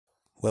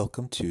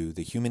Welcome to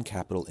the Human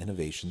Capital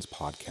Innovations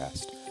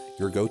Podcast,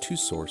 your go-to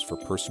source for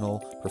personal,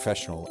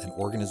 professional, and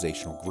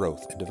organizational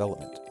growth and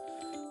development.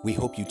 We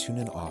hope you tune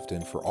in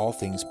often for all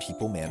things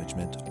people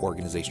management,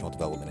 organizational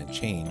development and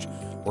change,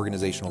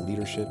 organizational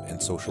leadership,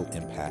 and social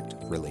impact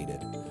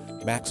related.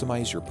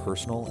 Maximize your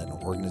personal and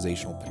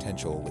organizational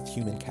potential with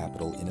Human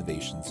Capital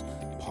Innovations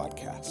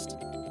Podcast.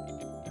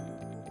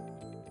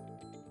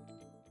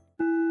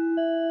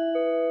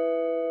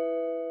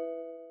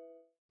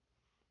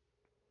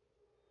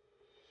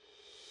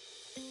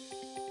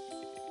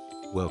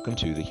 Welcome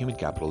to the Human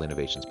Capital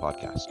Innovations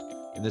Podcast.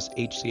 In this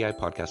HCI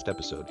podcast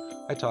episode,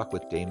 I talk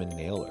with Damon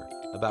Naylor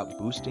about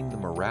boosting the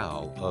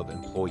morale of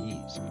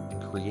employees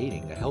and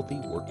creating a healthy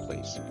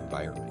workplace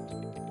environment.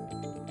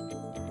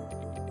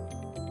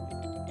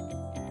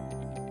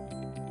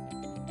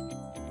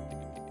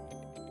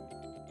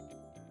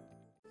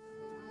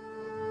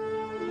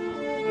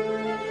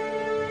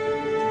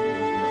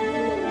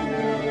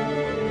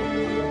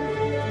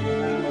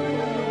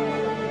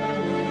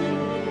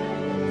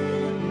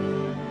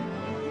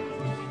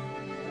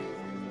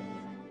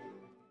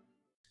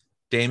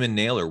 Damon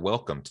Naylor,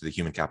 welcome to the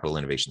Human Capital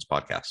Innovations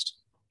Podcast.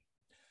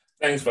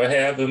 Thanks for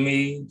having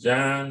me,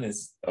 John.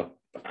 It's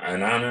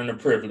an honor and a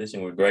privilege,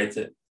 and we're great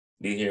to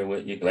be here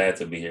with you. Glad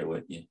to be here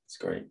with you. It's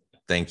great.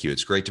 Thank you.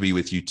 It's great to be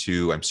with you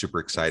too. I'm super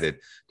excited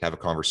to have a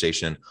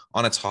conversation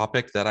on a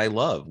topic that I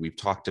love. We've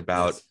talked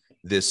about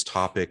this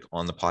topic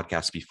on the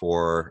podcast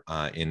before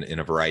in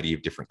a variety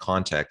of different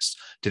contexts.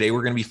 Today,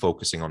 we're going to be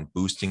focusing on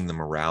boosting the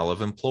morale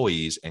of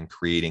employees and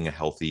creating a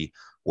healthy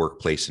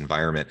workplace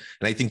environment.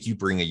 And I think you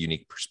bring a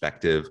unique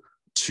perspective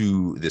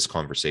to this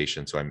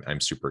conversation. So I'm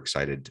super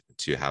excited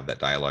to have that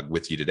dialogue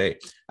with you today.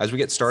 As we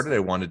get started, I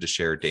wanted to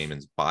share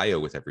Damon's bio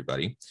with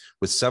everybody.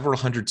 With several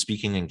hundred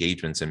speaking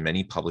engagements and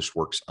many published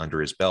works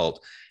under his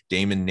belt,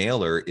 Damon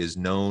Naylor is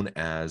known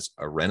as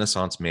a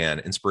Renaissance man,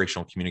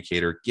 inspirational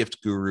communicator,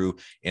 gift guru,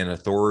 and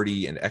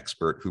authority and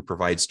expert who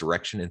provides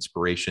direction,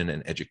 inspiration,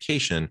 and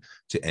education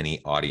to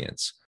any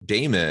audience.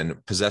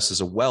 Damon possesses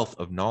a wealth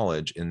of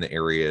knowledge in the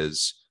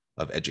areas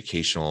of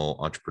educational,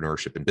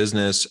 entrepreneurship and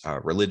business,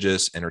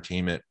 religious,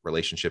 entertainment,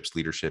 relationships,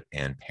 leadership,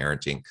 and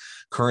parenting.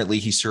 Currently,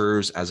 he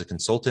serves as a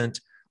consultant,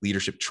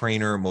 leadership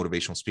trainer,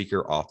 motivational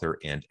speaker, author,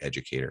 and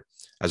educator.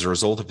 As a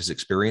result of his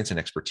experience and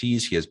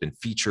expertise, he has been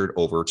featured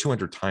over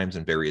 200 times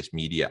in various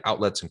media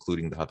outlets,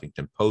 including the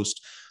Huffington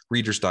Post,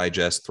 Reader's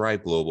Digest,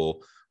 Thrive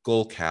Global,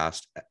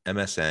 Goalcast,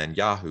 MSN,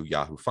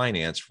 Yahoo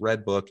Finance,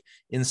 Redbook,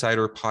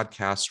 Insider,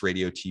 podcasts,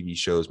 radio, TV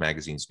shows,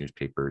 magazines,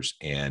 newspapers,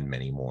 and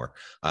many more.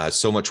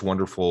 So much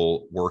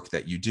wonderful work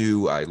that you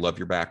do. I love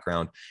your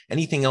background.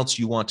 Anything else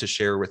you want to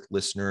share with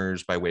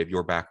listeners by way of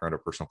your background or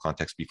personal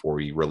context before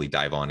we really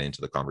dive on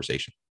into the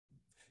conversation?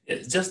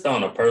 It's just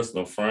on a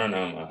personal front.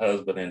 I'm a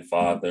husband and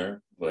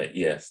father, but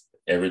yes,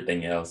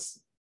 everything else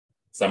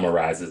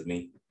summarizes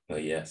me.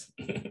 But yes.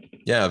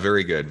 Yeah,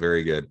 very good.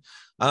 Very good.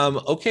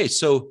 Okay,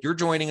 so you're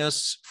joining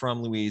us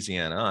from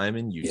Louisiana. I'm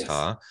in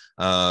Utah.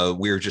 Yes.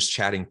 We were just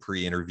chatting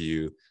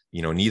pre-interview.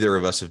 You know, neither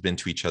of us have been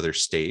to each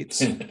other's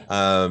states,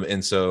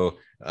 and so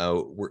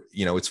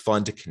it's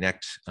fun to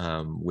connect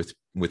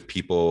with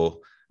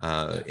people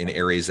in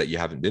areas that you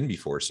haven't been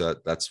before. So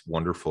that's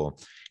wonderful.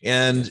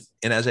 And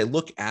as I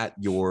look at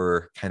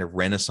your kind of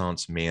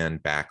Renaissance man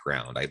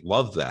background, I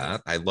love that.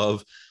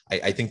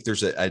 I think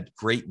there's a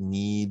great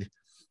need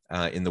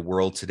in the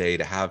world today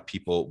to have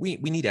people. We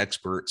need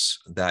experts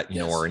that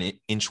are an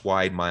inch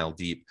wide, mile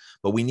deep,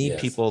 but we need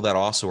people that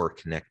also are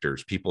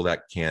connectors, people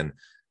that can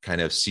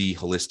kind of see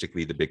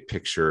holistically the big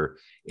picture.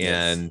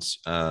 And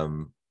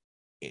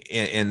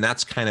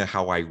that's kind of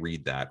how I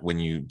read that when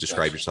you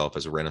describe yourself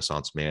as a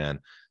Renaissance man,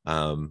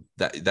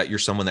 that you're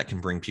someone that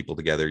can bring people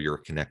together. You're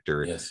a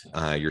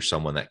connector. You're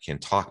someone that can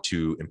talk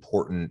to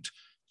important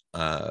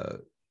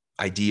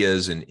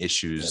ideas and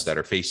issues that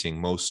are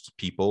facing most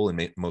people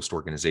and most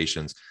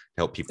organizations to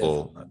help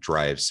people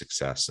drive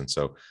success. And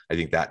so I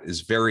think that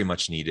is very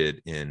much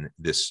needed in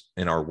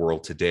our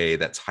world today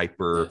that's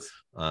hyper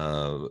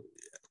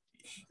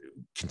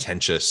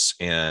contentious,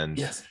 and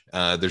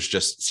there's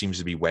just seems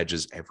to be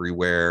wedges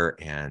everywhere,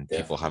 and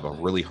people have a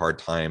really hard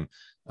time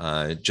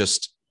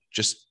just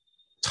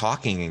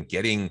talking and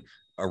getting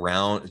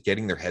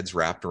their heads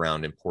wrapped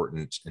around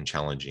important and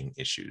challenging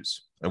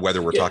issues, and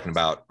whether we're talking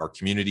about our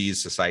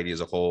communities, society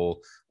as a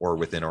whole, or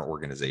within our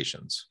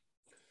organizations.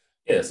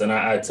 Yes, and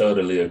I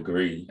totally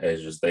agree.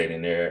 As you're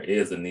stating, there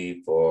is a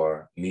need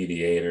for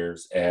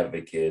mediators,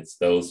 advocates,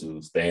 those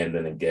who stand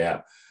in the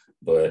gap.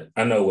 But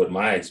I know with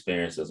my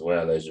experience as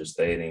well, as you're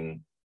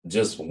stating,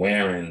 just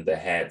wearing the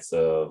hats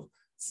of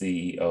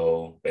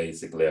CEO,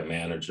 basically a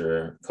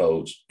manager,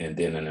 coach, and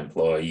then an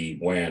employee,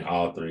 wearing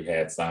all three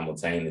hats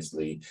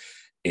simultaneously,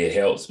 it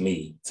helps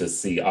me to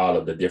see all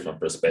of the different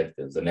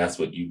perspectives. And that's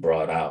what you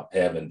brought out,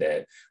 having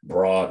that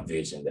broad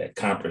vision, that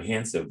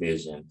comprehensive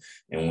vision.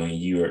 And when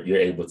you're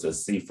able to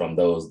see from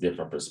those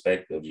different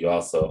perspectives, you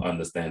also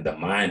understand the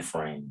mind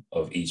frame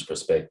of each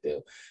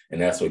perspective.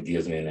 And that's what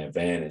gives me an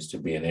advantage to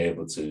being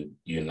able to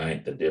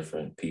unite the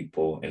different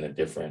people in the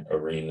different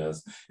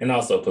arenas and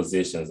also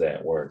positions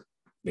at work.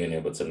 being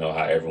able to know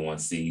how everyone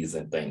sees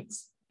and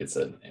thinks. It's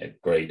a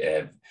great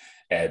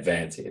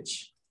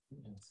advantage.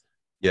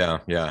 Yeah.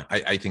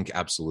 I think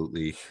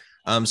absolutely.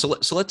 So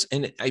let's,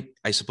 and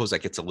I suppose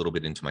that gets a little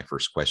bit into my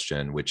first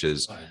question, which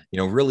is,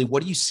 really,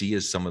 what do you see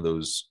as some of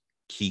those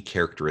key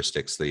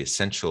characteristics, the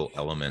essential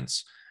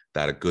elements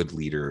that a good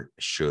leader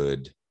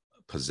should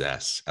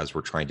possess as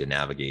we're trying to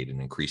navigate an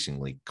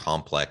increasingly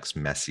complex,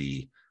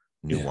 messy,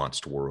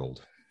 nuanced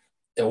world?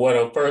 And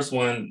well, the first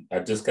one I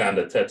just kind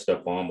of touched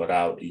up on, but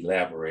I'll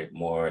elaborate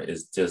more,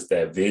 is just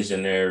that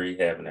visionary,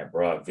 having that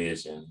broad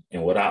vision.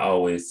 And what I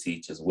always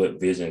teach is with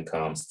vision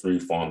comes three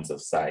forms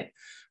of sight.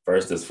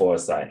 First is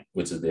foresight,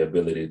 which is the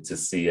ability to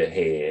see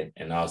ahead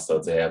and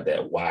also to have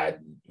that wide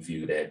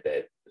view,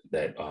 that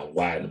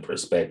widened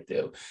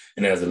perspective.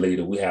 And as a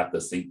leader, we have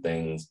to see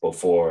things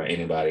before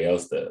anybody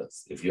else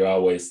does. If you're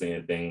always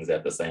seeing things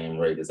at the same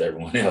rate as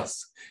everyone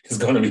else, it's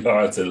going to be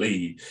hard to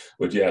lead,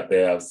 but you have to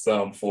have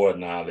some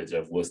foreknowledge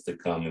of what's to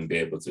come and be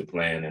able to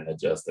plan and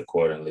adjust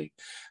accordingly.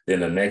 Then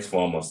the next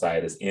form of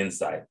sight is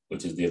insight,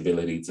 which is the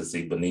ability to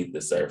see beneath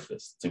the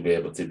surface, to be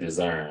able to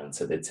discern,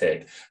 to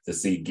detect, to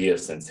see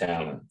gifts and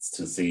talents,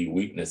 to see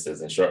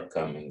weaknesses and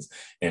shortcomings,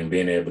 and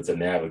being able to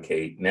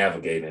navigate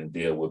and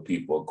deal with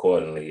people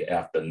accordingly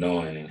after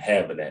knowing and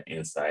having that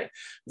insight,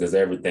 because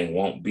everything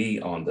won't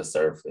be on the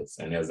surface.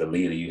 And as a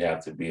leader, you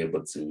have to be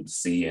able to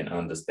see and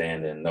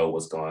understand and know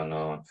what's going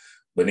on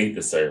beneath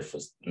the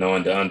surface,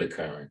 knowing the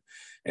undercurrent.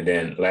 And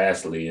then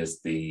lastly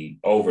is the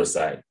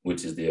oversight,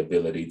 which is the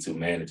ability to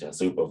manage and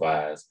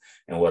supervise.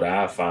 And what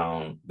I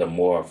found, the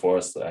more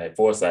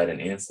foresight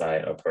and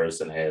insight a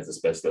person has,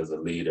 especially as a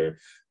leader,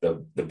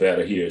 the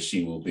better he or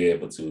she will be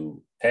able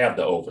to have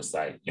the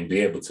oversight and be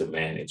able to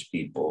manage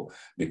people,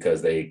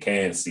 because they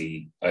can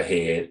see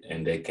ahead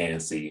and they can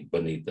see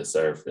beneath the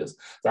surface.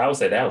 So I would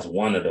say that was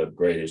one of the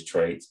greatest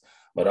traits,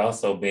 but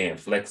also being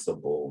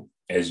flexible,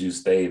 as you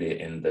stated,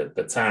 in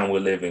the time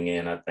we're living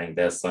in. I think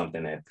that's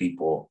something that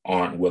people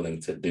aren't willing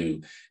to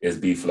do, is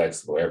be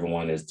flexible.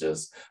 Everyone is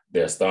just,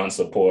 they're staunch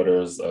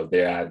supporters of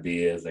their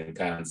ideas and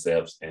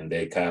concepts, and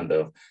they kind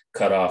of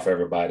cut off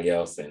everybody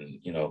else and,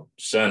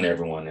 shun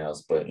everyone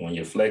else. But when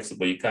you're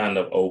flexible, you're kind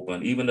of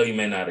open, even though you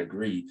may not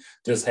agree,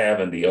 just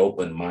having the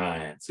open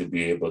mind to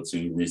be able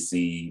to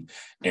receive,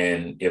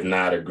 and if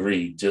not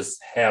agree,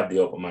 just have the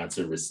open mind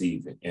to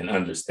receive it and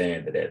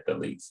understand it at the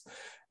least.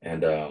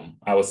 And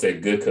I would say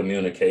good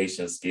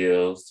communication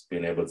skills,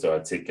 being able to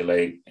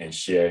articulate and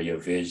share your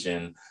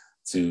vision,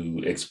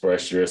 to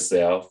express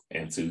yourself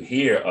and to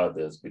hear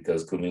others,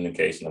 because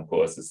communication, of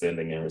course, is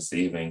sending and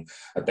receiving.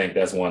 I think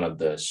that's one of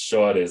the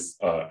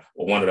shortest,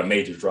 one of the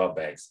major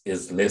drawbacks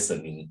is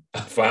listening.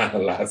 I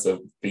find lots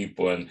of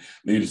people in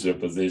leadership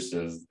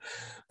positions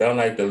don't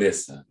like to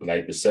listen,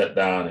 like to shut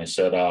down and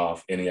shut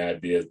off any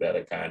ideas that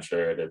are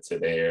contrary to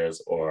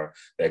theirs, or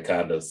that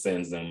kind of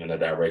sends them in a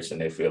direction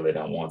they feel they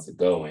don't want to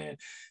go in.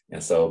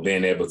 And so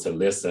being able to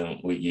listen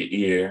with your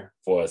ear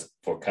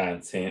for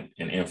content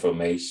and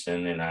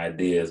information and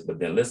ideas, but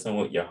then listen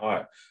with your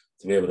heart,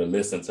 to be able to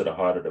listen to the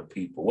heart of the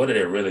people. What are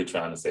they really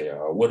trying to say,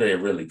 or what are they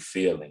really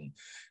feeling?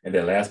 And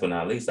then last but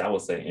not least, I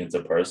would say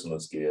interpersonal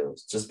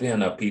skills, just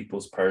being a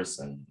people's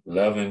person,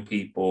 loving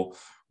people,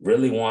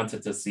 really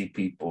wanted to see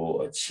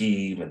people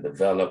achieve and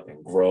develop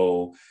and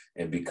grow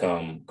and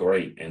become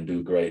great and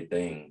do great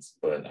things.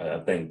 But I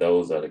think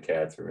those are the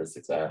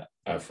characteristics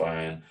I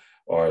find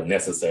are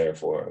necessary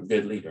for a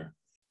good leader.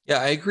 Yeah,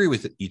 I agree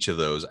with each of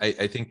those.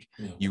 I think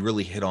you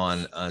really hit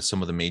on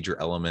some of the major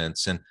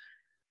elements. And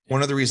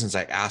one of the reasons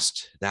I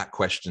asked that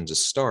question to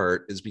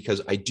start is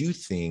because I do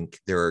think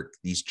there are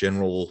these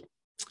general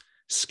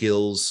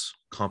skills,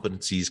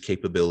 competencies,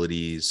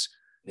 capabilities,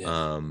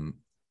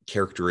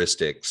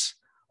 characteristics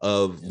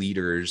of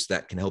leaders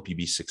that can help you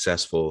be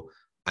successful.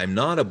 I'm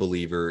not a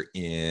believer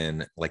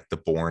in like the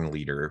born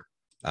leader.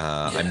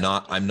 I'm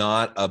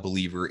not a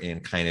believer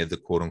in kind of the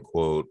quote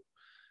unquote,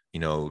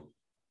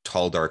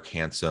 tall, dark,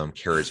 handsome,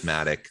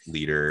 charismatic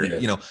leader.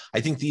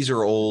 I think these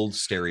are old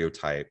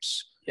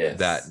stereotypes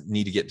that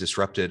need to get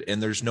disrupted.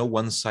 And there's no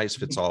one size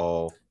fits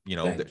all.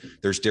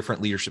 There's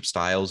different leadership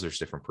styles. There's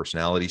different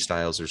personality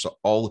styles. There's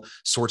all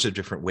sorts of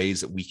different ways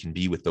that we can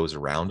be with those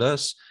around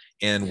us.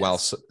 And while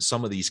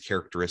some of these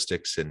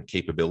characteristics and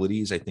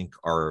capabilities, I think,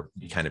 are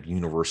kind of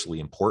universally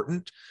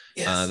important,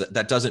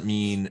 that doesn't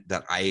mean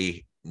that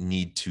I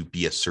need to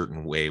be a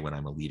certain way when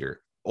I'm a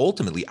leader.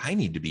 Ultimately, I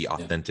need to be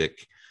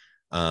authentic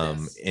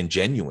and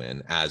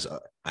genuine as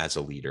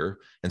a leader.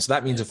 And so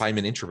that means if I'm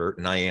an introvert,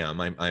 and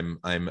I'm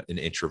an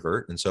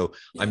introvert, and so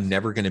I'm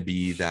never going to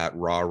be that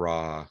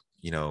rah,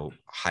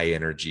 high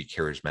energy,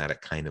 charismatic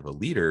kind of a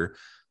leader.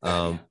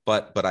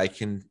 But I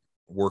can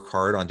work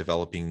hard on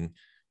developing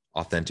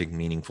authentic,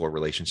 meaningful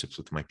relationships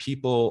with my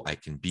people. I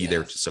can be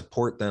there to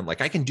support them. Like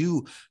I can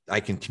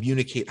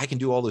communicate, I can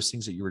do all those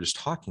things that you were just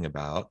talking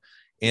about.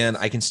 And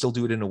I can still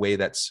do it in a way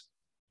that's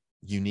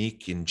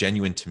unique and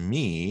genuine to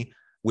me,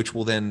 which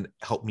will then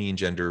help me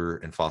engender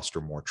and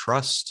foster more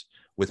trust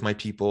with my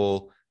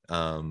people,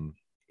 and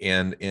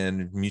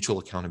mutual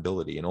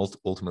accountability. And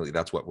ultimately,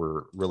 that's what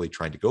we're really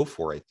trying to go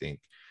for, I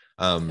think.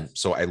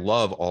 So I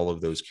love all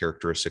of those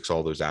characteristics,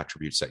 all those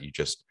attributes that you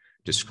just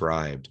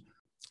described.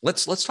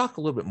 Let's talk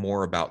a little bit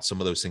more about some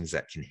of those things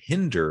that can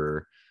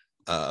hinder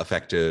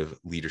effective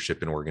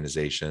leadership in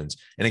organizations.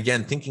 And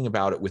again, thinking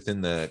about it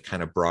within the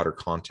kind of broader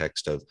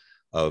context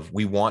of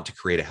we want to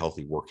create a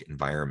healthy work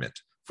environment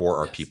for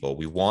our people.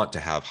 We want to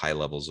have high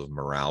levels of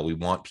morale. We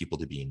want people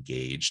to be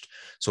engaged.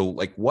 So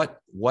like what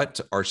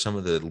are some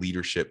of the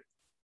leadership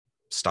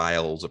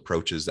styles,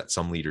 approaches that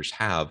some leaders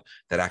have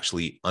that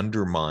actually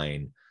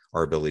undermine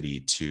our ability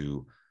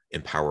to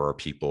empower our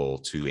people,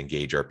 to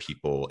engage our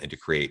people, and to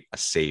create a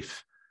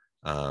safe,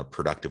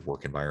 productive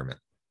work environment?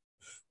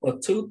 Well,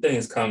 two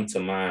things come to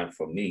mind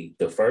for me.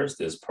 The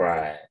first is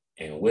pride.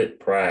 And with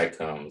pride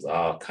comes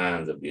all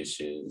kinds of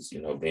issues,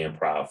 being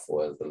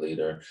proudful as the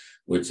leader,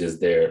 which is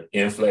they're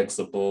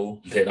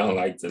inflexible. They don't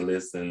like to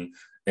listen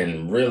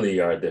and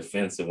really are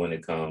defensive when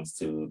it comes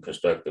to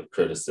constructive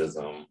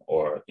criticism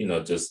or,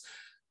 just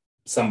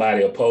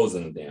somebody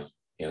opposing them.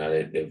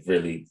 They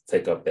really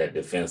take up that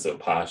defensive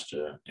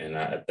posture. And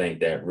I think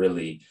that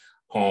really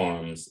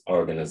harms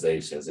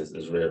organizations. It's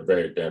very,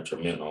 very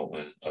detrimental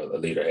when a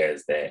leader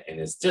has that. And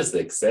it's just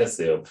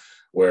excessive.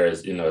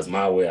 Whereas, it's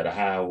my way or the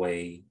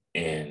highway,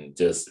 and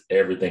just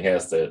everything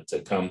has to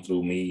come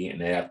through me.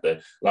 And they have to,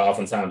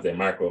 oftentimes they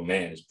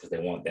micromanage because they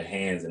want their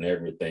hands in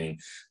everything.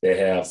 They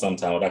have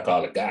sometimes what I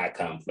call a God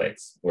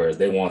complex, whereas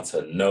they want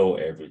to know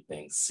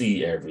everything,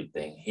 see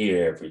everything,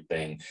 hear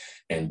everything.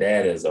 And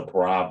that is a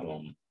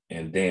problem.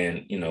 And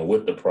then,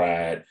 with the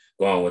pride,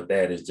 going with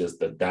that is just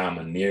the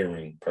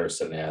domineering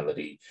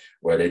personality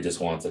where they just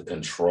want to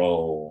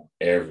control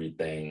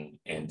everything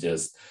and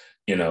just,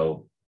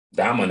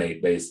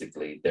 dominate,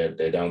 basically.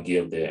 They don't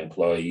give their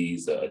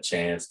employees a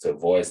chance to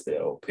voice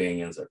their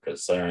opinions or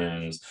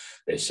concerns.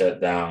 They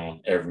shut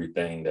down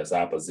everything that's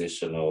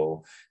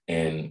oppositional.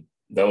 And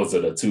those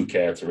are the two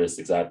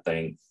characteristics I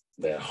think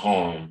that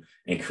harm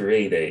and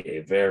create a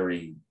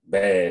very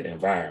bad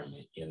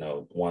environment,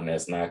 one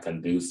that's not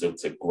conducive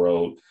to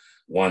growth,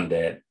 one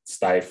that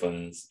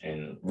stifles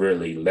and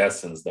really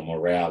lessens the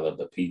morale of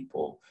the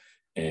people.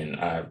 And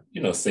I've,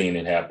 seen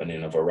it happen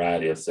in a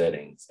variety of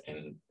settings.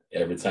 And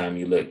every time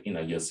you look,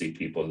 you'll see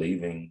people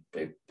leaving,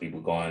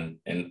 people going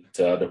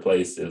into other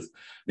places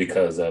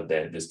because of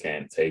that. Just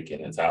can't take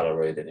it and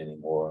tolerate it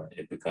anymore.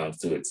 It becomes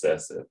too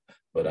excessive.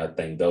 But I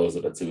think those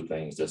are the two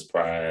things, just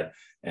pride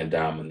and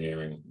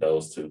domineering.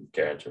 Those two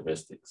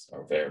characteristics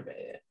are very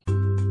bad.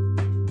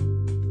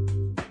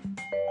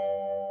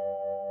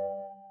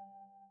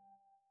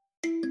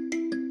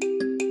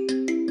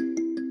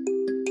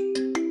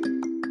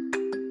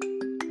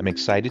 I'm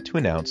excited to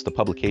announce the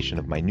publication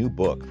of my new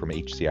book from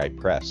HCI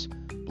Press,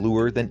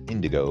 Bluer Than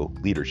Indigo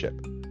Leadership: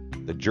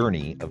 The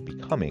Journey of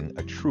Becoming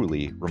a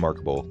Truly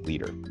Remarkable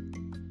Leader.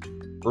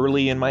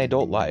 Early in my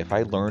adult life,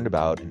 I learned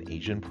about an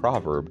Asian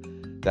proverb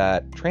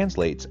that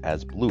translates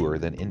as bluer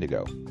than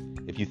indigo.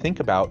 If you think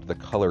about the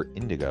color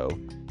indigo,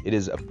 it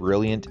is a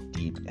brilliant,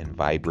 deep, and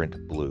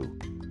vibrant blue,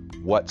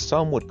 what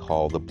some would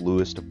call the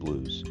bluest of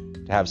blues.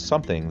 To have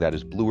something that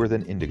is bluer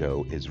than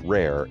indigo is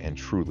rare and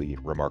truly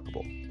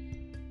remarkable.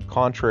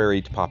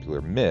 Contrary to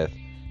popular myth,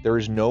 there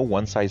is no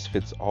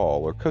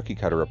one-size-fits-all or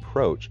cookie-cutter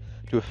approach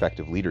to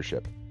effective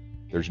leadership.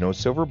 There's no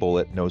silver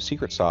bullet, no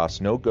secret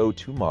sauce, no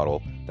go-to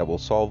model that will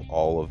solve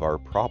all of our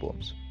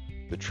problems.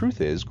 The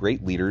truth is,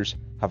 great leaders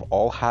have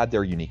all had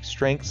their unique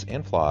strengths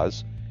and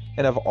flaws,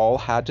 and have all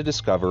had to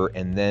discover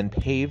and then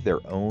pave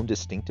their own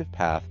distinctive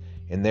path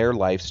in their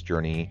life's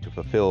journey to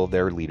fulfill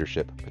their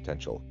leadership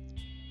potential.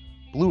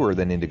 Bluer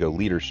Than Indigo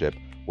Leadership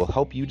will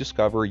help you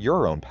discover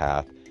your own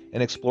path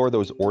and explore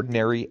those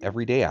ordinary,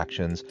 everyday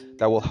actions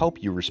that will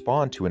help you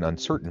respond to an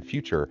uncertain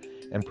future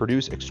and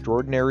produce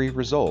extraordinary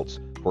results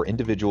for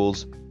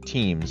individuals,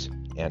 teams,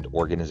 and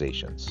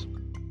organizations.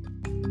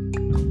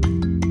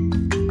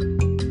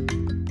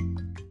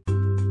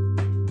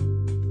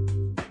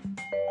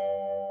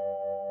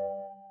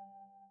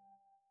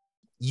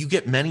 You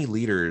get many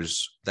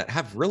leaders that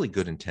have really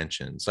good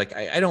intentions. Like,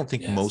 I don't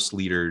think most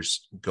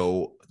leaders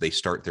they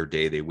start their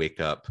day, they wake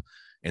up,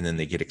 and then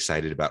they get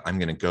excited about, I'm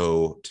going to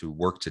go to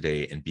work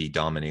today and be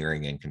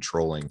domineering and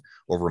controlling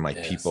over my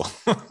people.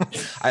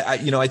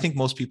 I think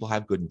most people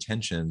have good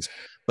intentions,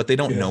 but they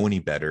don't know any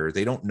better.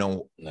 They don't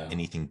know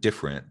anything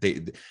different.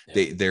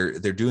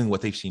 They're doing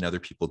what they've seen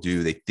other people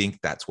do. They think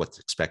that's what's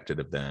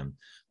expected of them.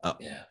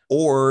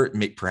 Or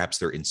perhaps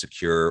they're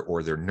insecure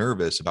or they're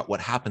nervous about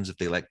what happens if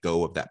they let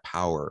go of that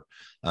power.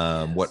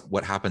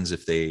 What happens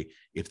if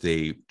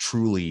they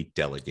truly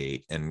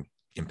delegate and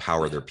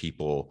empower their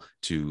people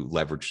to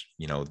leverage,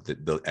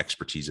 the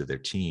expertise of their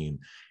team.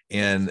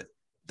 And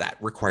that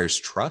requires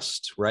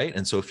trust, right?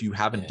 And so if you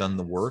haven't done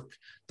the work,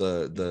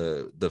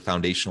 the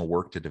foundational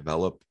work to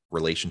develop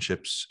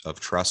relationships of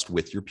trust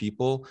with your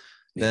people,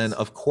 then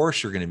of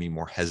course you're going to be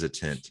more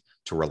hesitant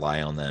to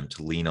rely on them,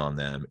 to lean on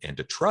them, and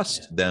to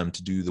trust them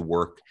to do the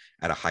work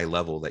at a high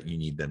level that you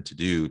need them to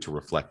do to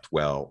reflect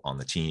well on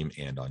the team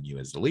and on you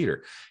as the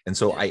leader. And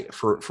so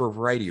for a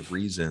variety of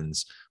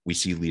reasons, we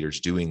see leaders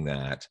doing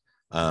that.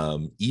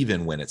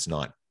 Even when it's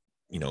not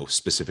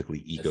specifically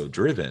ego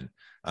driven.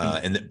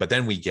 But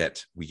then we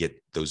get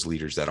those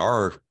leaders that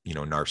are,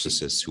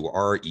 narcissists, who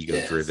are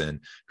ego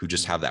driven, who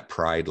just have that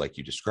pride, like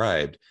you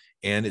described.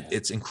 And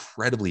it's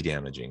incredibly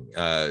damaging.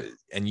 And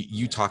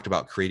you talked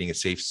about creating a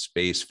safe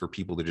space for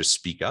people to just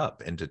speak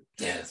up and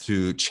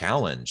to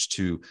challenge,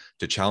 to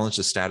challenge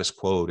the status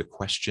quo, to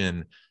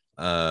question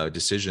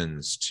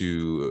decisions,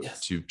 to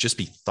just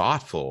be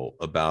thoughtful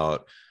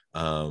about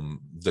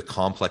the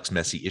complex,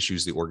 messy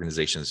issues the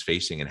organization is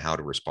facing and how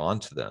to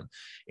respond to them.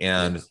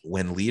 And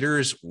when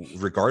leaders,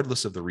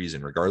 regardless of the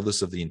reason,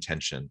 regardless of the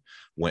intention,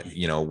 when,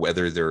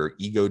 whether they're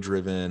ego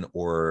driven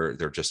or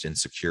they're just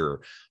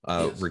insecure,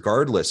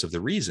 regardless of the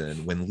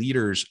reason, when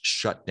leaders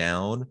shut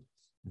down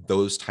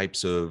those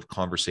types of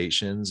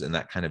conversations and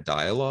that kind of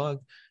dialogue,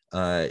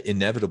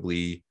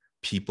 inevitably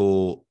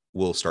people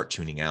will start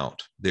tuning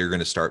out. They're going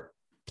to start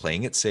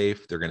playing it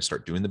safe. They're going to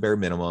start doing the bare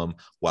minimum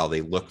while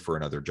they look for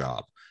another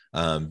job.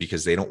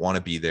 Because they don't want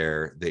to be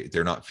there.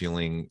 They're not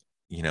feeling,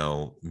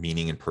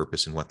 meaning and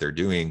purpose in what they're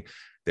doing.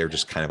 They're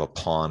just kind of a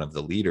pawn of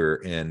the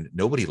leader, and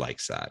nobody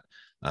likes that.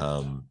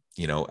 I'm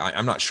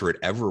not sure it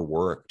ever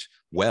worked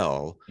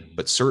well,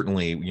 but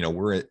certainly,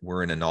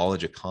 we're in a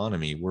knowledge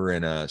economy. We're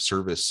in a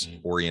service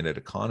oriented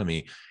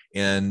economy,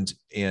 and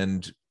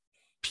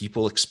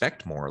people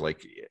expect more.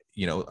 Like,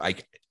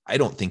 I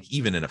don't think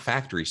even in a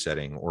factory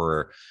setting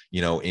or,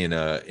 in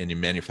a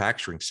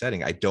manufacturing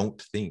setting, I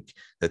don't think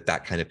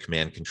that kind of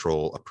command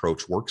control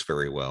approach works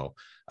very well.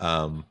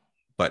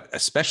 But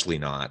especially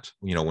not,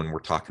 when we're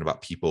talking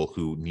about people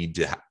who need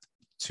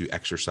to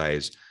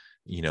exercise,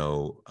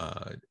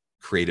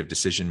 creative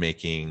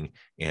decision-making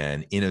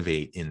and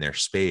innovate in their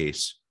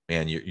space.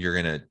 And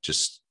you're going to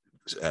just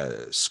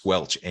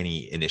squelch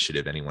any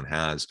initiative anyone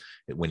has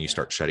when you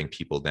start shutting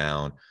people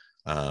down.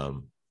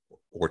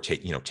 Or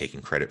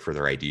taking credit for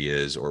their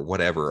ideas or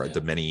whatever, the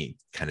many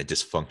kind of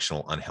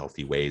dysfunctional,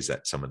 unhealthy ways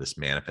that some of this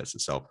manifests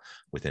itself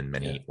within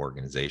many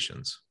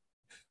organizations.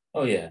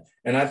 Oh, yeah.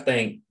 And I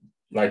think,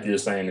 like you're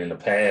saying, in the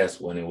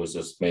past, when it was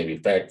just maybe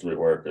factory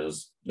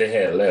workers, they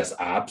had less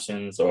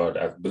options, or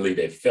I believe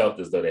they felt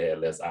as though they had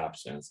less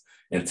options.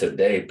 And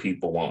today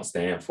people won't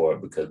stand for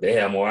it because they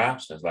have more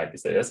options. Like you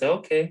said, they say,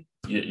 okay,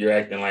 you're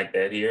acting like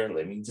that here.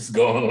 Let me just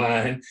go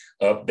online,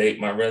 update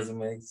my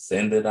resume,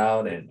 send it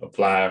out, and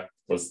apply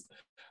for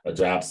a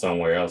job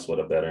somewhere else with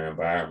a better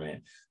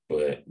environment.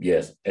 But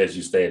yes, as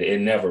you stated, it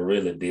never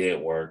really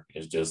did work.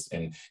 It's just,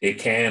 and it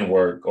can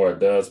work, or it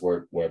does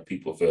work, where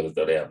people feel as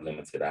though they have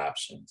limited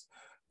options.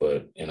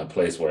 But in a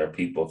place where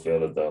people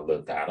feel as though,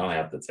 look, I don't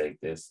have to take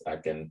this, I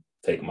can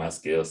take my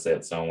skill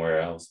set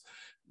somewhere else,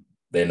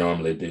 they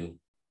normally do.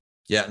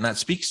 Yeah, and that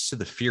speaks to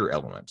the fear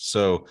element.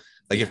 So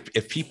like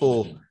if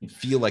people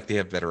feel like they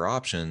have better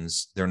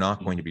options, they're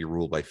not going to be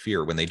ruled by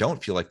fear. When they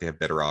don't feel like they have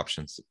better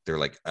options, they're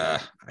like, I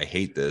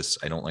hate this.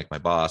 I don't like my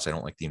boss. I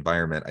don't like the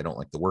environment. I don't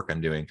like the work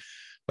I'm doing.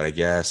 But I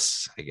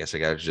guess I got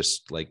to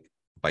just like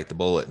bite the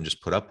bullet and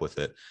just put up with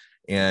it.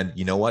 And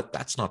you know what?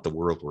 That's not the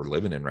world we're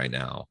living in right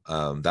now.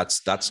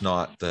 That's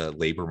not the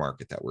labor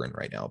market that we're in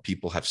right now.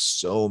 People have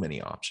so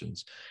many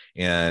options.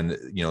 And,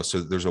 so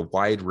there's a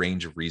wide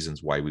range of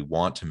reasons why we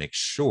want to make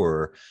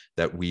sure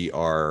that we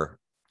are,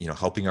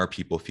 helping our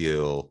people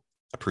feel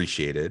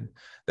appreciated,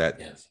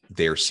 that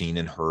they're seen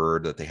and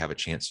heard, that they have a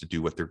chance to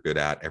do what they're good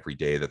at every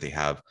day, that they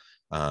have,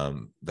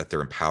 that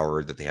they're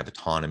empowered, that they have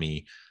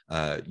autonomy,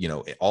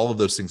 all of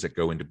those things that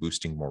go into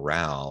boosting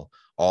morale,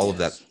 all of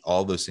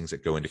those things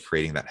that go into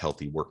creating that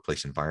healthy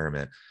workplace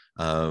environment.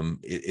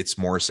 It's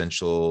more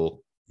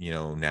essential,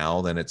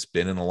 now than it's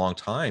been in a long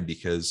time,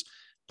 because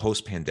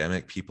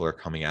post-pandemic, people are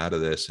coming out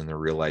of this and they're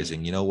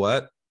realizing, you know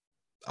what,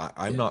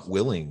 I'm not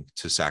willing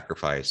to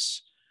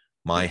sacrifice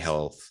my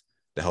health,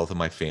 the health of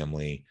my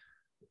family,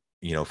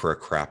 for a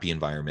crappy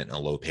environment and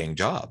a low paying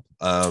job.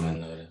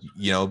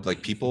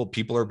 Like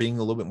people are being a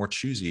little bit more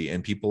choosy,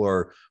 and people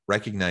are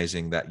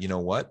recognizing that,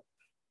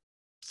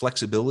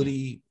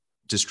 flexibility,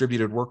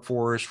 distributed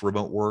workforce,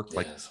 remote work,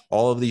 like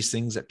all of these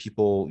things that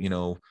people,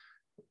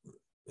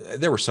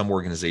 there were some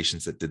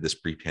organizations that did this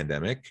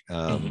pre-pandemic,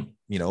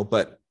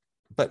 but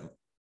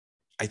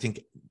I think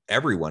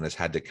everyone has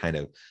had to kind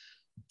of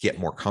get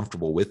more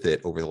comfortable with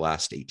it over the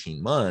last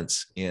 18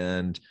 months.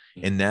 And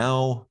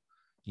now,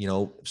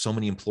 so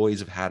many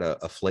employees have had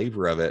a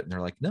flavor of it, and they're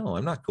like, no,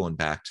 I'm not going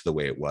back to the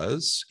way it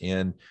was.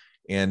 And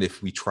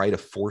if we try to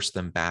force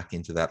them back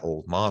into that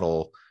old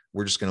model,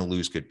 we're just going to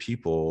lose good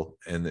people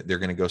and they're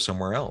going to go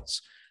somewhere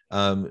else.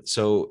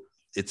 So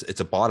it's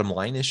a bottom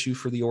line issue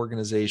for the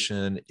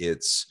organization.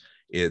 It's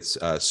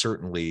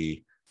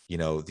certainly,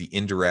 the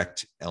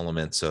indirect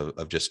elements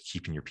of just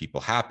keeping your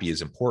people happy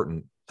is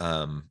important.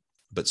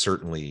 But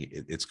certainly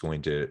it's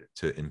going to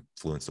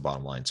influence the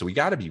bottom line. So we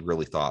got to be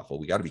really thoughtful.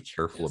 We got to be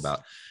careful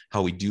about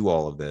how we do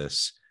all of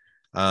this.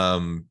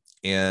 And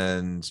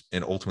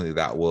ultimately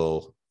that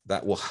will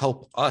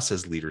help us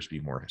as leaders be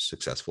more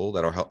successful.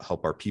 That'll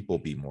help our people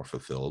be more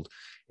fulfilled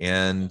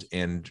and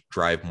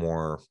drive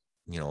more,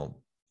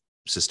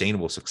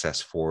 sustainable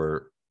success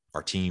for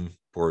our team,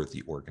 for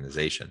the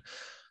organization.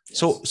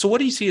 So what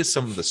do you see as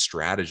some of the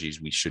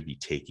strategies we should be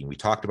taking? We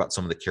talked about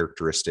some of the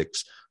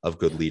characteristics of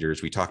good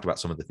leaders. We talked about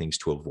some of the things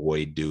to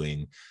avoid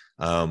doing.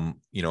 Now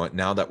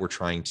that we're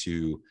trying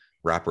to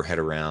wrap our head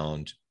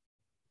around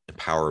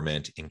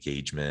empowerment,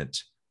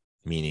 engagement,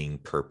 meaning,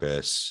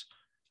 purpose,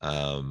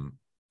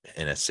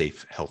 in a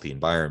safe, healthy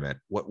environment,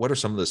 what are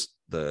some of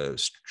the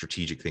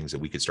strategic things that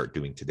we could start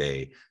doing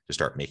today to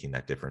start making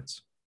that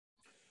difference?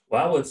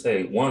 Well, I would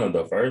say one of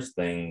the first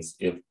things,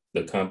 if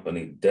the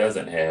company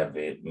doesn't have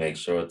it, make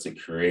sure to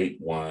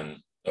create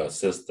a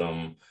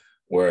system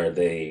where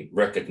they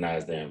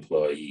recognize their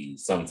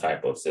employees, some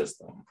type of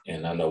system.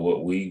 And I know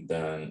what we've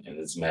done, and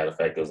as a matter of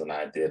fact, it was an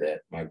idea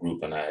that my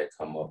group and I had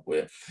come up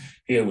with.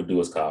 Here we do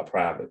is called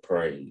private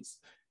praise.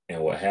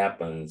 And what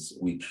happens,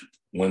 we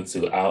went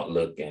to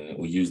Outlook and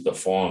we used the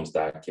forms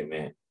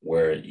document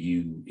where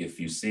if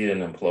you see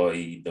an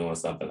employee doing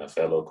something, a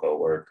fellow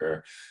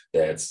coworker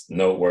that's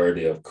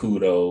noteworthy of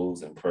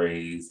kudos and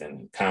praise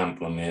and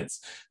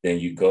compliments, then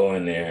you go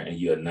in there and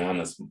you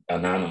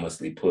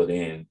anonymously put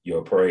in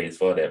your praise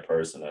for that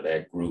person or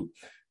that group.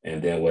 And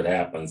then what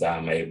happens,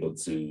 I'm able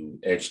to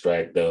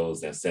extract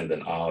those and send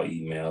an all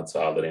email to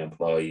all of the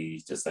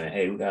employees just saying,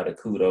 hey, we got a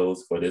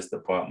kudos for this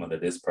department or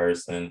this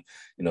person.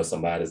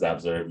 Somebody's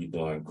observed you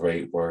doing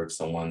great work.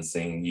 Someone's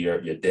seen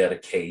your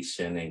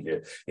dedication and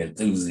your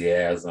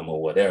enthusiasm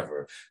or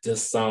whatever,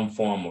 just some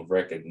form of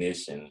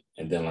recognition.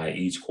 And then like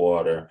each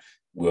quarter,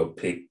 we'll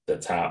pick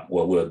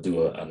we'll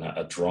do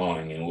a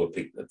drawing and we'll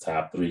pick the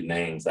top 3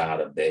 names out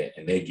of that,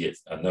 and they get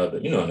another,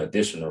 an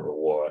additional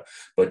reward.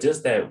 But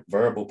just that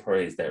verbal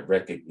praise, that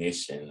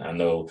recognition. I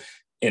know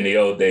in the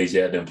old days,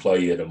 you had the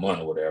employee of the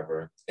month or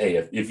whatever. Hey,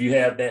 if you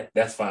have that,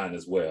 that's fine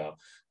as well.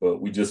 But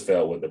we just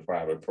felt with the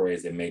private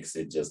praise, it makes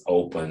it just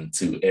open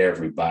to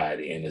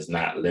everybody and it's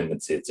not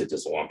limited to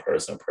just one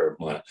person per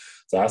month.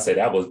 So I say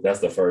that's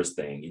the first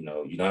thing. You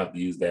don't have to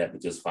use that,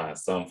 but just find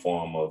some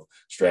form of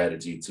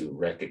strategy to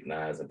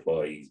recognize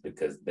employees,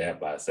 because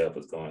that by itself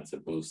is going to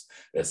boost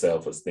their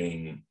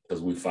self-esteem.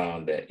 Because we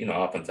found that,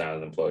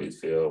 oftentimes employees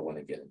feel when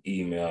they get an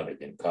email, they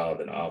get called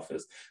in the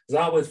office, it's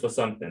always for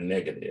something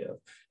negative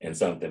and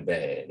something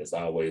bad. It's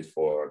always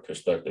for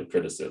constructive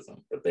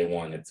criticism, but they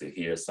wanted to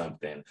hear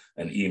something,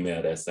 an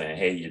email that's saying,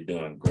 hey, you're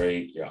doing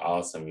great, you're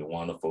awesome, you're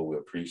wonderful, we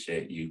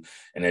appreciate you.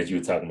 And as you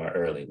were talking about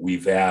earlier, we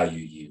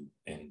value you.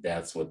 And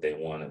that's what they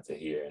wanted to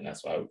hear. And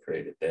that's why we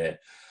created that.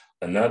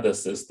 Another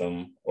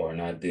system or an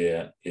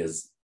idea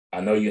is, I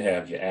know you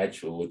have your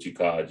actual, what you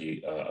call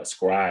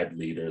ascribed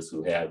leaders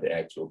who have the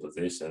actual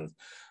positions,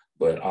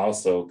 but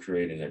also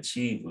creating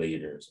achieved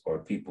leaders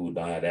or people who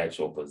don't have the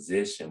actual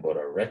position, but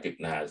are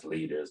recognized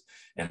leaders,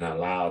 and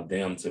allow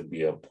them to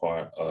be a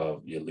part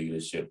of your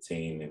leadership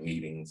team and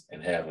meetings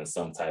and having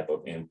some type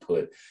of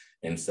input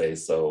and say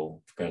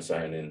so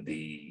concerning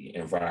the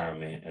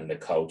environment and the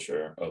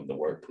culture of the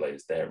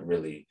workplace. That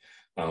really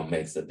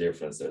makes a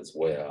difference as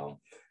well.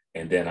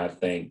 And then I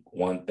think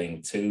one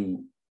thing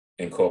too,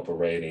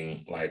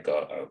 incorporating like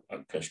a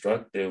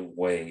constructive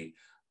way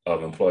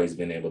of employees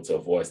being able to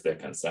voice their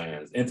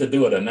concerns and to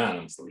do it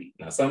anonymously.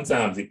 Now,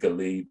 sometimes it could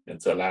lead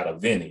into a lot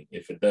of venting.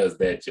 If it does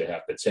that, you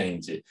have to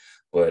change it.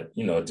 But,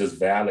 just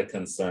valid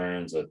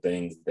concerns or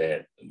things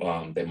that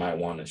they might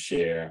want to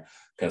share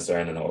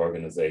concerning the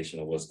organization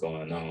or what's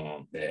going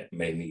on that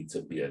may need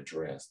to be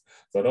addressed.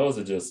 So those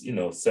are just,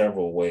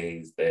 several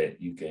ways that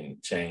you can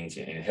change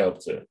and help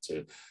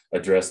to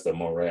address the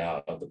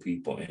morale of the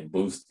people and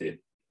boost it.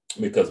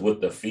 Because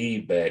with the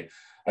feedback,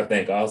 I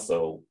think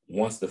also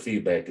once the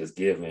feedback is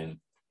given,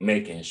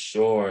 making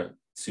sure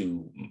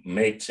to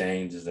make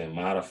changes and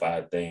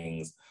modify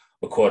things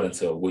according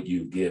to what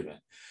you've given.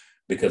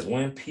 Because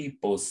when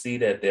people see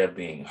that they're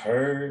being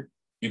heard,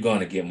 you're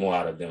going to get more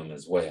out of them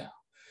as well.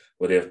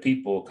 But if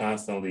people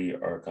constantly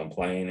are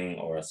complaining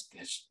or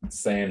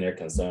saying they're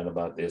concerned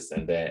about this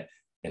and that,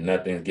 and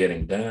nothing's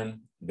getting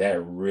done,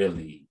 that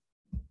really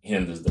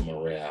hinders the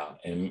morale.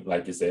 And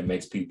like you said, it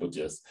makes people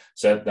just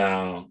shut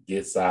down,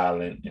 get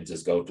silent, and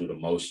just go through the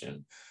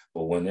motion.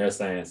 But when they're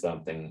saying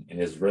something, and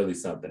it's really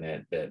something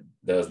that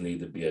does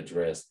need to be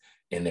addressed,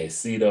 and they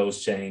see those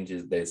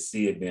changes, they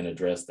see it being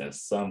addressed in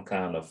some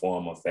kind of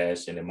form or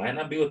fashion, it might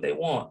not be what they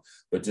want,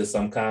 but just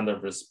some kind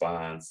of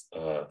response,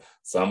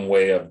 some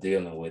way of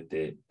dealing with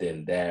it,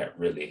 then that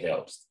really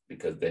helps,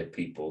 because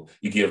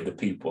you give the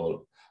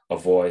people a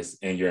voice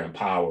and you're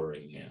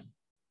empowering them.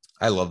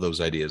 I love those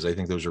ideas. I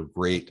think those are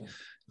great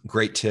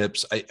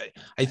tips.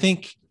 I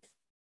think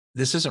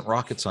this isn't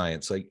rocket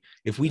science. Like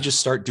if we just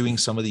start doing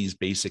some of these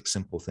basic,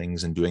 simple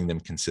things and doing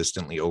them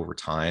consistently over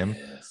time,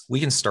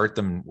 we can start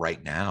them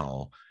right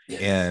now.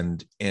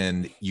 And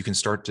you can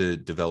start to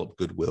develop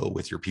goodwill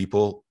with your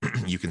people.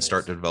 You can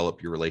start to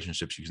develop your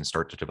relationships. You can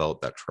start to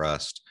develop that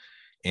trust.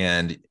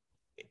 And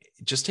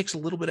it just takes a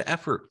little bit of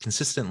effort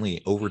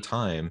consistently over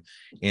time,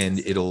 and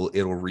it'll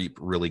reap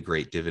really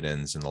great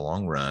dividends in the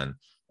long run.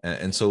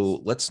 And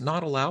so let's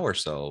not allow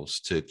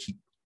ourselves to keep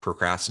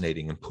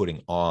procrastinating and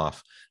putting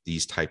off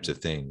these types of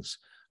things.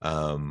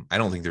 I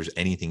don't think there's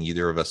anything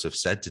either of us have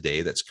said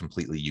today that's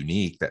completely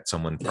unique that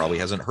someone probably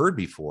hasn't heard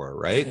before,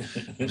 right?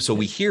 So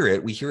we hear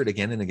it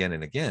again and again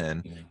and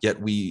again,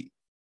 yet we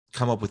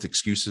come up with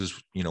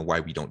excuses, why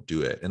we don't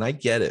do it. And I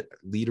get it.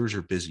 Leaders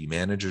are busy,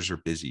 managers are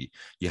busy.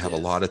 You have a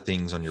lot of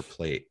things on your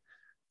plate.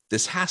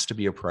 This has to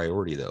be a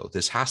priority though.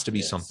 This has to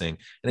be something,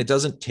 and it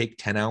doesn't take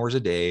 10 hours a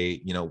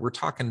day. We're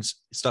talking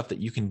stuff that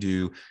you can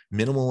do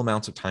minimal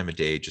amounts of time a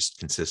day, just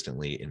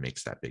consistently. It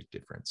makes that big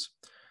difference.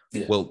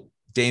 Yeah. Well,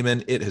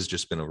 Damon, it has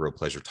just been a real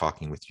pleasure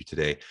talking with you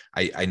today.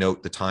 I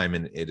note the time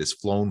and it has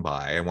flown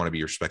by. I want to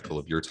be respectful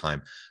of your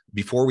time.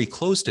 Before we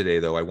close today,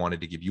 though, I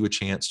wanted to give you a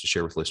chance to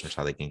share with listeners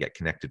how they can get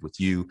connected with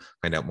you,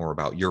 find out more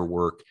about your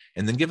work,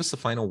 and then give us the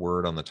final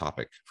word on the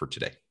topic for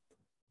today.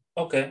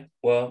 Okay.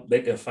 Well, they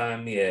can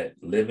find me at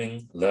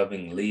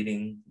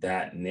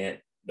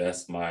livinglovingleading.net.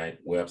 That's my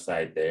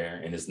website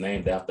there. And it's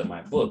named after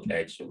my book,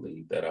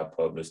 actually, that I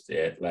published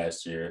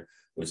last year,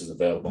 which is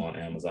available on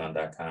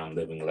Amazon.com,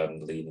 Living,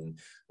 Loving, Leading.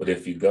 But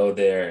if you go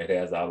there, it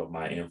has all of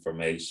my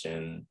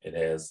information. It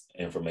has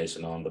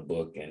information on the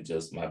book and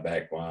just my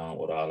background,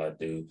 what all I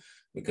do,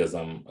 because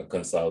I'm a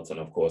consultant,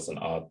 of course, an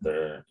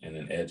author and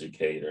an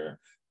educator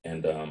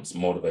and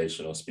some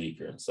motivational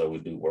speaker. So we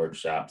do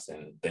workshops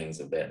and things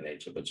of that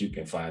nature, but you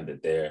can find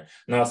it there.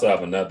 And I also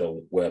have another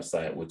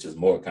website, which is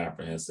more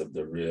comprehensive,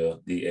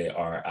 DARIL.org.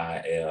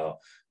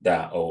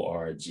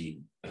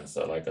 And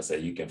so, like I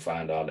said, you can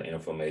find all the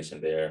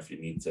information there. If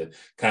you need to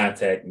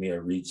contact me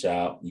or reach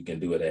out, you can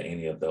do it at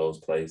any of those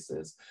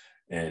places.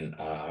 And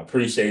I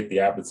appreciate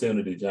the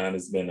opportunity, John.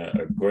 It's been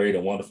a great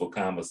and wonderful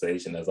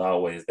conversation. As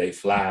always, they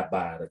fly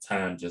by. The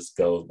time just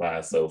goes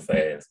by so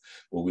fast.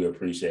 But we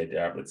appreciate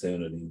the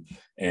opportunity.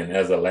 And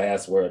as a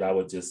last word, I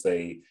would just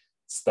say,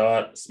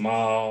 start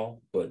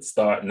small, but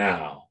start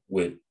now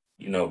with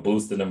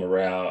boosting the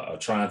morale or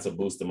trying to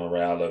boost the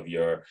morale of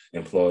your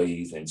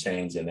employees and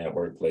changing that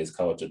workplace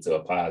culture to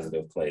a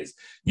positive place.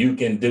 You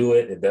can do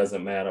it. It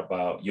doesn't matter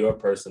about your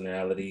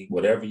personality,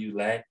 whatever you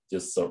lack,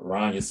 just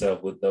surround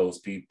yourself with those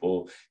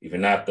people. If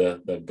you're not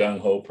the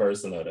gung-ho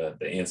person or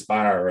the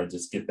inspirer,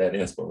 just get that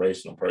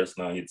inspirational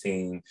person on your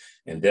team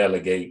and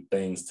delegate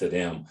things to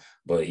them.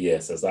 But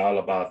yes, it's all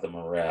about the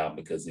morale,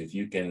 because if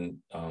you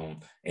can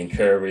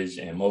encourage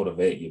and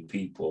motivate your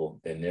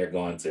people, then they're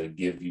going to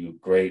give you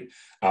great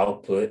output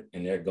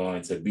and they're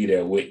going to be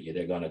there with you.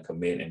 They're going to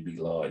commit and be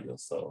loyal.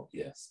 So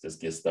yes, just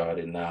get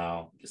started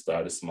now. Get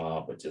started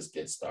small, but just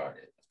get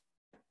started.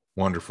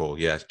 Wonderful.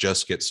 Yeah,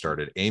 just get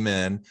started.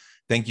 Amen.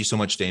 Thank you so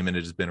much, Damon.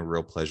 It has been a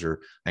real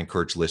pleasure. I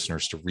encourage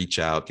listeners to reach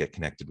out, get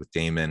connected with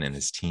Damon and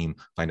his team,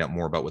 find out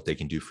more about what they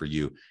can do for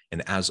you.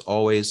 And as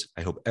always,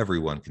 I hope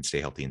everyone can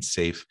stay healthy and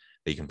safe,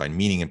 that you can find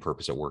meaning and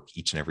purpose at work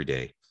each and every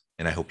day.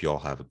 And I hope you all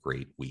have a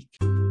great week.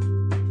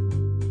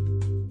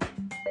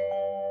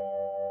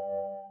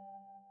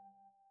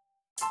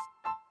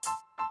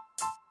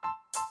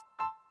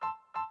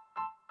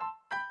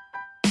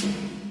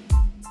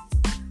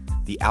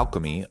 The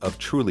alchemy of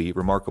truly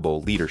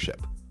remarkable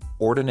leadership.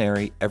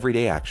 Ordinary,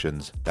 everyday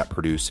actions that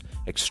produce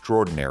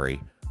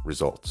extraordinary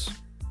results.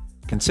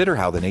 Consider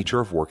how the nature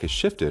of work has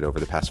shifted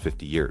over the past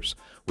 50 years.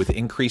 With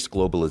increased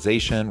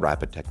globalization,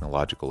 rapid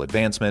technological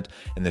advancement,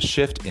 and the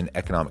shift in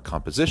economic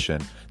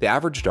composition, the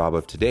average job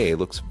of today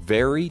looks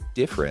very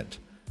different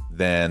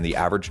than the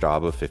average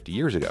job of 50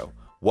 years ago.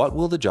 What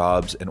will the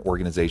jobs and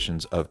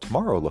organizations of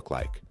tomorrow look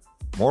like?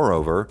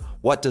 Moreover,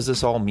 what does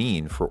this all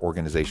mean for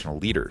organizational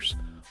leaders?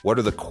 What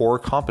are the core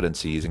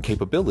competencies and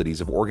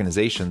capabilities of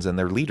organizations and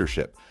their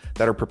leadership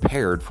that are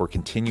prepared for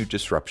continued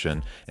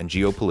disruption and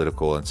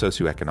geopolitical and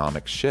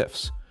socioeconomic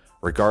shifts?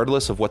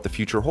 Regardless of what the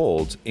future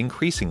holds,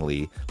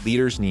 increasingly,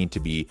 leaders need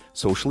to be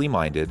socially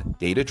minded,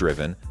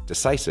 data-driven,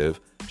 decisive,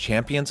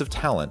 champions of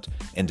talent,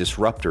 and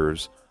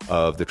disruptors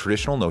of the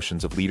traditional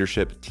notions of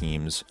leadership,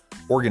 teams,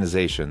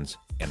 organizations,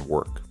 and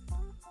work.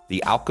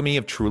 The alchemy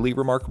of truly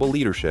remarkable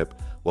leadership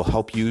will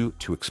help you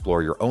to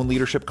explore your own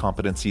leadership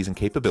competencies and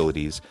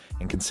capabilities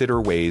and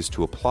consider ways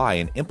to apply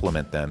and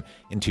implement them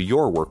into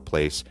your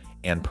workplace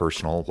and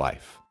personal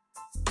life.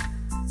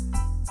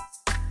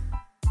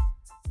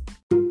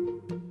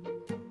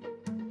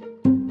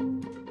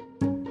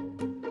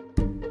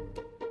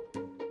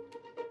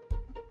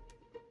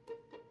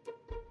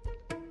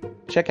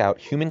 Check out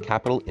Human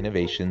Capital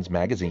Innovations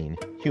magazine,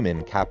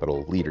 Human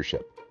Capital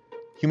Leadership.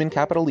 Human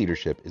Capital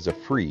Leadership is a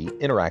free,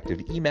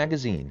 interactive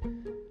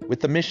e-magazine with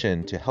the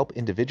mission to help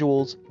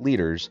individuals,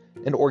 leaders,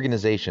 and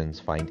organizations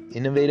find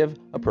innovative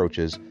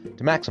approaches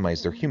to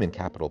maximize their human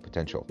capital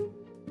potential.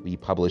 We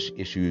publish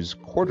issues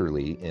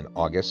quarterly in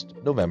August,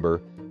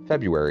 November,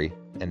 February,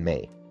 and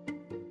May.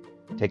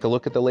 Take a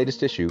look at the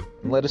latest issue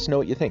and let us know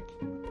what you think.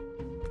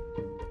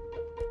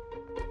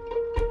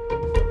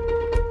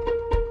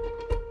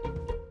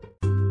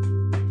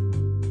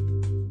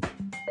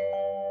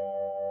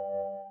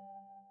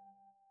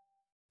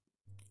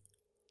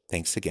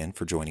 Thanks again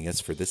for joining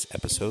us for this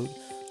episode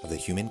of the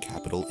Human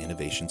Capital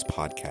Innovations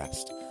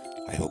Podcast.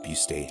 I hope you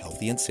stay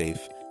healthy and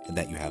safe and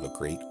that you have a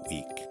great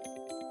week.